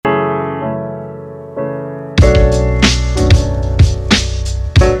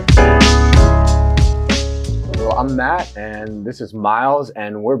I'm Matt, and this is Miles,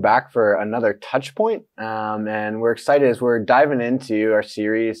 and we're back for another touchpoint. And we're excited as we're diving into our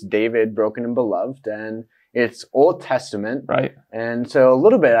series, David, Broken and Beloved, and it's Old Testament. Right. And so a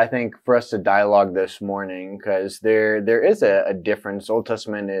little bit, I think, for us to dialogue this morning, because there is a difference. Old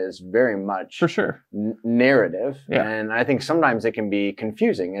Testament is very much For sure. Narrative, Yeah. and I think sometimes it can be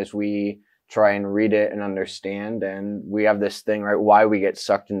confusing as we try and read it and understand. And we have this thing, right? Why we get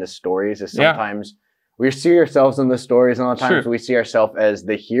sucked into stories is sometimes we see ourselves in the stories, and a lot of times we see ourselves as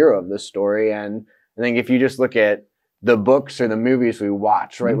the hero of the story. And I think if you just look at the books or the movies we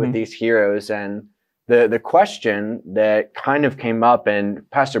watch, right, with these heroes, and the question that kind of came up, and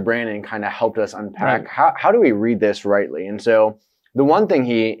Pastor Brandon kind of helped us unpack, how do we read this rightly? And so the one thing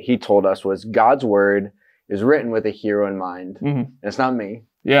he told us was God's word is written with a hero in mind. And it's not me.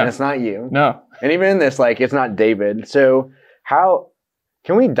 Yeah. And it's not you. No. And even in this, it's not David. So how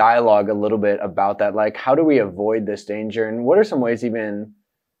can we dialogue a little bit about that? How do we avoid this danger? And what are some ways even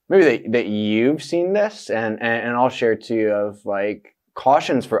maybe that you've seen this? And I'll share too of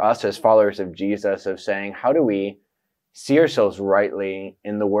cautions for us as followers of Jesus of saying, how do we see ourselves rightly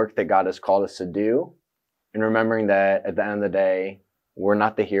in the work that God has called us to do? And remembering that at the end of the day, we're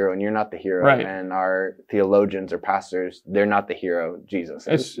not the hero and you're not the hero. Right. And our theologians or pastors, they're not the hero. Jesus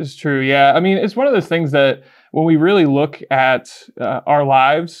is. It's true. Yeah. I mean, it's one of those things that when we really look at our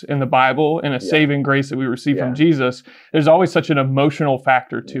lives in the Bible and a saving grace that we receive from Jesus, there's always such an emotional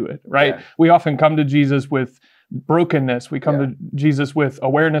factor to it, right? Yeah. We often come to Jesus with brokenness. We come to Jesus with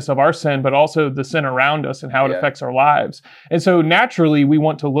awareness of our sin, but also the sin around us and how it affects our lives. And so naturally, we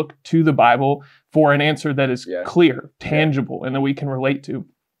want to look to the Bible for an answer that is clear, tangible, and that we can relate to.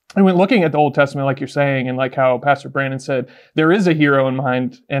 And when looking at the Old Testament, like you're saying, and like how Pastor Brandon said, there is a hero in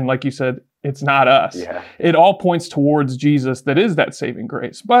mind. And like you said, it's not us. Yeah. It all points towards Jesus that is that saving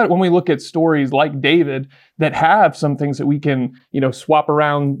grace. But when we look at stories like David that have some things that we can, swap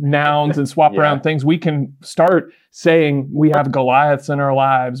around nouns and swap around things, we can start saying we have Goliaths in our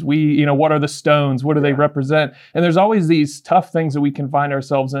lives. What are the stones? What do they represent? And there's always these tough things that we can find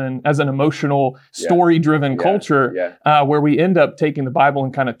ourselves in as an emotional, story-driven culture where we end up taking the Bible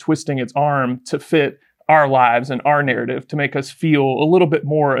and kind of twisting its arm to fit our lives and our narrative to make us feel a little bit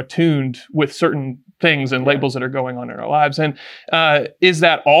more attuned with certain things and labels that are going on in our lives. And is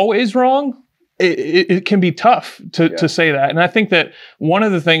that always wrong? It can be tough to say that. And I think that one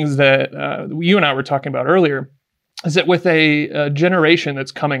of the things that you and I were talking about earlier is that with a generation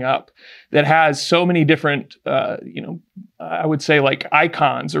that's coming up that has so many different, I would say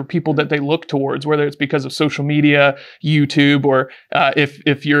icons or people that they look towards, whether it's because of social media, YouTube, or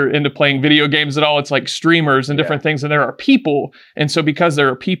if you're into playing video games at all, it's like streamers and different things. And there are people. And so because there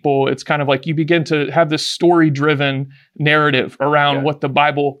are people, it's kind of like you begin to have this story-driven narrative around what the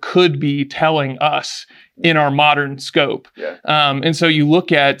Bible could be telling us in our modern scope. And so you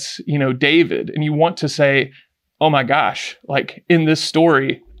look at, David, and you want to say, oh my gosh, in this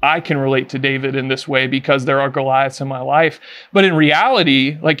story, I can relate to David in this way because there are Goliaths in my life. But in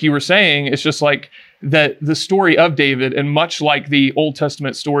reality, like you were saying, it's just that the story of David, and much like the Old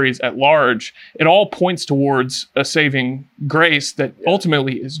Testament stories at large, it all points towards a saving grace that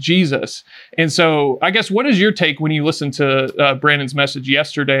ultimately is Jesus. And so I guess, what is your take when you listen to Brandon's message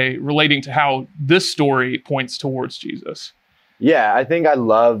yesterday relating to how this story points towards Jesus? Yeah, I think I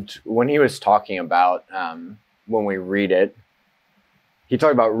loved when he was talking about when we read it, he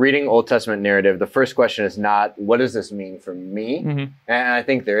talked about reading Old Testament narrative. The first question is not, what does this mean for me? And I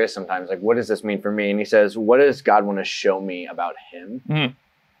think there is sometimes what does this mean for me? And he says, what does God want to show me about him?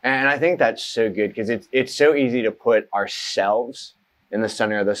 And I think that's so good because it's so easy to put ourselves in the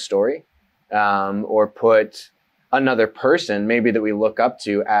center of the story, or put another person maybe that we look up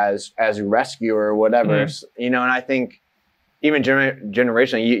to as rescuer or whatever, and I think even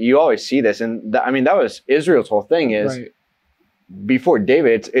generationally, you always see this. And that was Israel's whole thing is before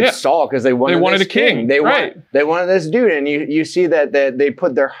David, it's Saul, because they wanted a king. They wanted this dude. And you see that they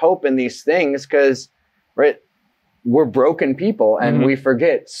put their hope in these things because, we're broken people and we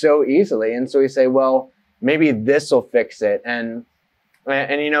forget so easily. And so we say, well, maybe this will fix it. And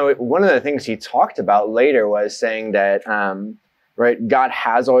one of the things he talked about later was saying that, God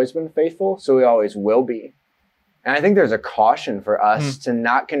has always been faithful, so he always will be. And I think there's a caution for us to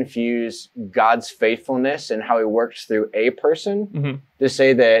not confuse God's faithfulness and how he works through a person to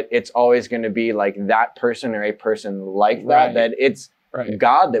say that it's always going to be like that person or a person like that, that it's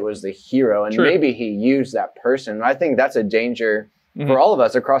God that was the hero and maybe he used that person. I think that's a danger for all of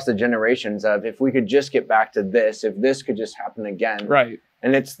us across the generations of if we could just get back to this, if this could just happen again. Right.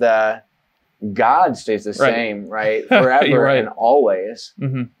 And it's the God stays the same, right? Forever right. and always.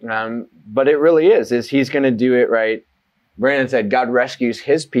 But it really is he's going to do it, right? Brandon said God rescues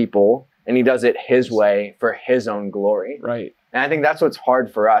his people and he does it his way for his own glory. Right. And I think that's what's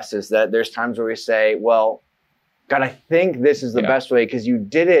hard for us is that there's times where we say, well, God, I think this is the best way because you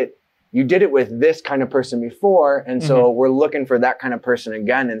did it with this kind of person before. And so we're looking for that kind of person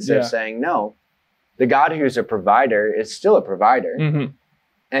again instead of saying, no, the God who's a provider is still a provider.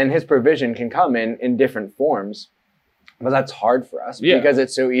 And his provision can come in different forms. But that's hard for us because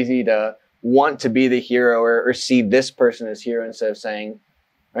it's so easy to want to be the hero or see this person as hero instead of saying,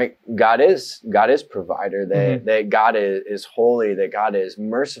 right, God is provider, that God is holy, that God is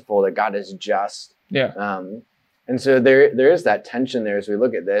merciful, that God is just. And so there is that tension there as we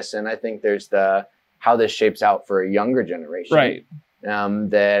look at this. And I think there's how this shapes out for a younger generation. Right.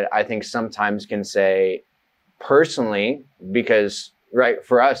 That I think sometimes can say personally, because right,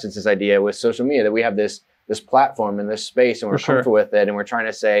 for us, it's this idea with social media that we have this platform and this space and we're comfortable with it. And we're trying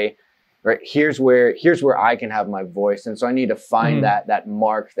to say, right, here's where I can have my voice. And so I need to find that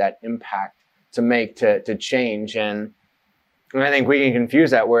mark, that impact to make, to change. And I think we can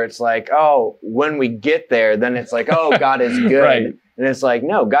confuse that where it's like, oh, when we get there, then it's like, oh, God is good. Right. And it's like,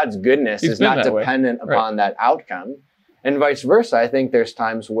 no, God's goodness is not dependent upon that outcome. And vice versa. I think there's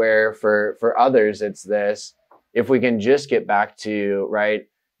times where for others, it's this, if we can just get back to, right,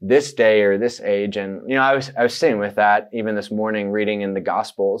 this day or this age. And, you know, I was sitting with that even this morning reading in the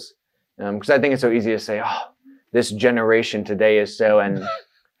Gospels, because I think it's so easy to say, oh, this generation today is so, and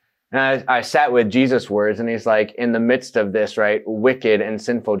I sat with Jesus' words and he's like, in the midst of this, right, wicked and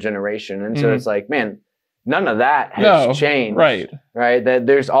sinful generation. And so it's like, man, none of that has changed. Right. That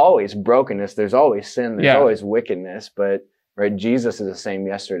there's always brokenness. There's always sin. There's always wickedness. But right, Jesus is the same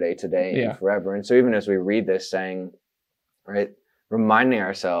yesterday, today, and forever. And so even as we read this saying, right, reminding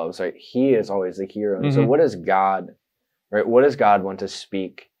ourselves, right, he is always the hero. And so what does God want to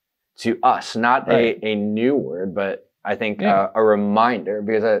speak to us? Not a new word, but I think a reminder,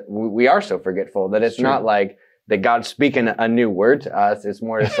 because we are so forgetful that it's not like that God's speaking a new word to us. It's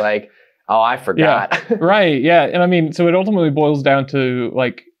more just like, oh, I forgot. Right. Yeah. And I mean, so it ultimately boils down to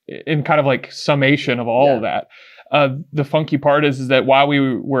like, in kind of like summation of all of that. The funky part is that while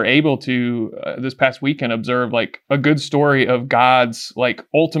we were able to this past weekend observe like a good story of God's like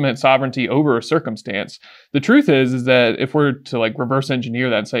ultimate sovereignty over a circumstance, the truth is that if we're to like reverse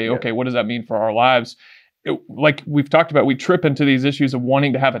engineer that and say, okay, what does that mean for our lives? Like we've talked about, we trip into these issues of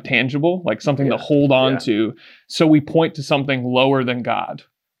wanting to have a tangible, like something to hold on to. So we point to something lower than God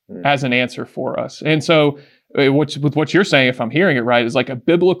as an answer for us. And so with what you're saying, if I'm hearing it right, is like a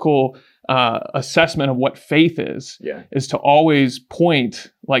biblical assessment of what faith is to always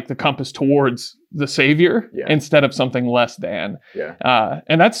point like the compass towards the Savior instead of something less than.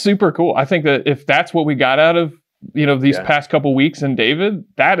 And that's super cool. I think that if that's what we got out of, you know, these past couple weeks in David,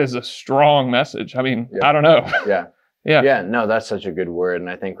 that is a strong message. I mean, I don't know. No, that's such a good word. And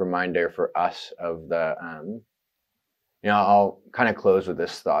I think reminder for us of the, you know, I'll kind of close with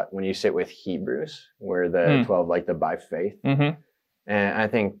this thought. When you sit with Hebrews, where the 12, like the by faith, and I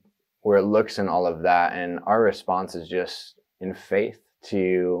think where it looks in all of that, and our response is just in faith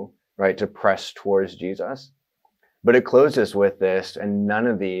to press towards Jesus. But it closes with this, and none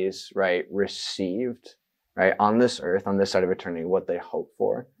of these, received, on this earth, on this side of eternity, what they hope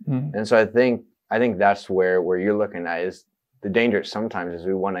for. And so I think that's where you're looking at is the danger sometimes is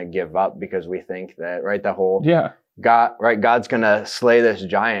we want to give up because we think that, the whole God's going to slay this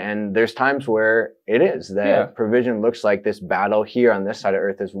giant. And there's times where it is that provision looks like this battle here on this side of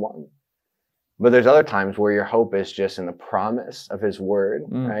earth is won. But there's other times where your hope is just in the promise of his word,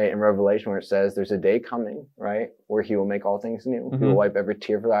 in Revelation, where it says there's a day coming, where he will make all things new. He will wipe every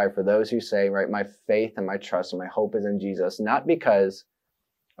tear from the eye for those who say, my faith and my trust and my hope is in Jesus, not because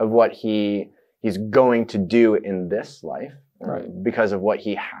of what he's going to do in this life, because of what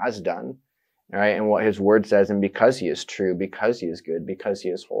he has done, and what his word says, and because he is true, because he is good, because he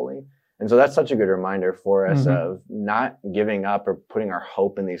is holy. And so that's such a good reminder for us of not giving up or putting our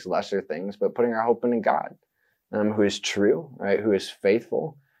hope in these lesser things, but putting our hope in God, who is true, who is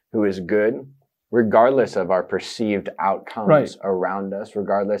faithful, who is good, regardless of our perceived outcomes around us,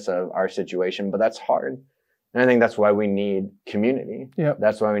 regardless of our situation. But that's hard. And I think that's why we need community.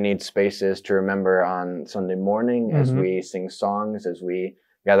 That's why we need spaces to remember on Sunday morning as we sing songs, as we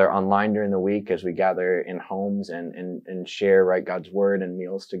gather online during the week, as we gather in homes and share God's word and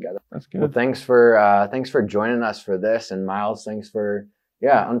meals together. That's good. Well, thanks for joining us for this, and Miles, thanks for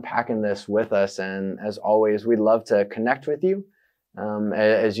unpacking this with us. And as always, we'd love to connect with you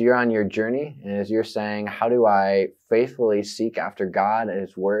as you're on your journey and as you're saying, how do I faithfully seek after God and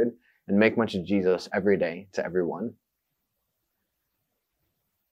his word? and make much of Jesus every day to everyone.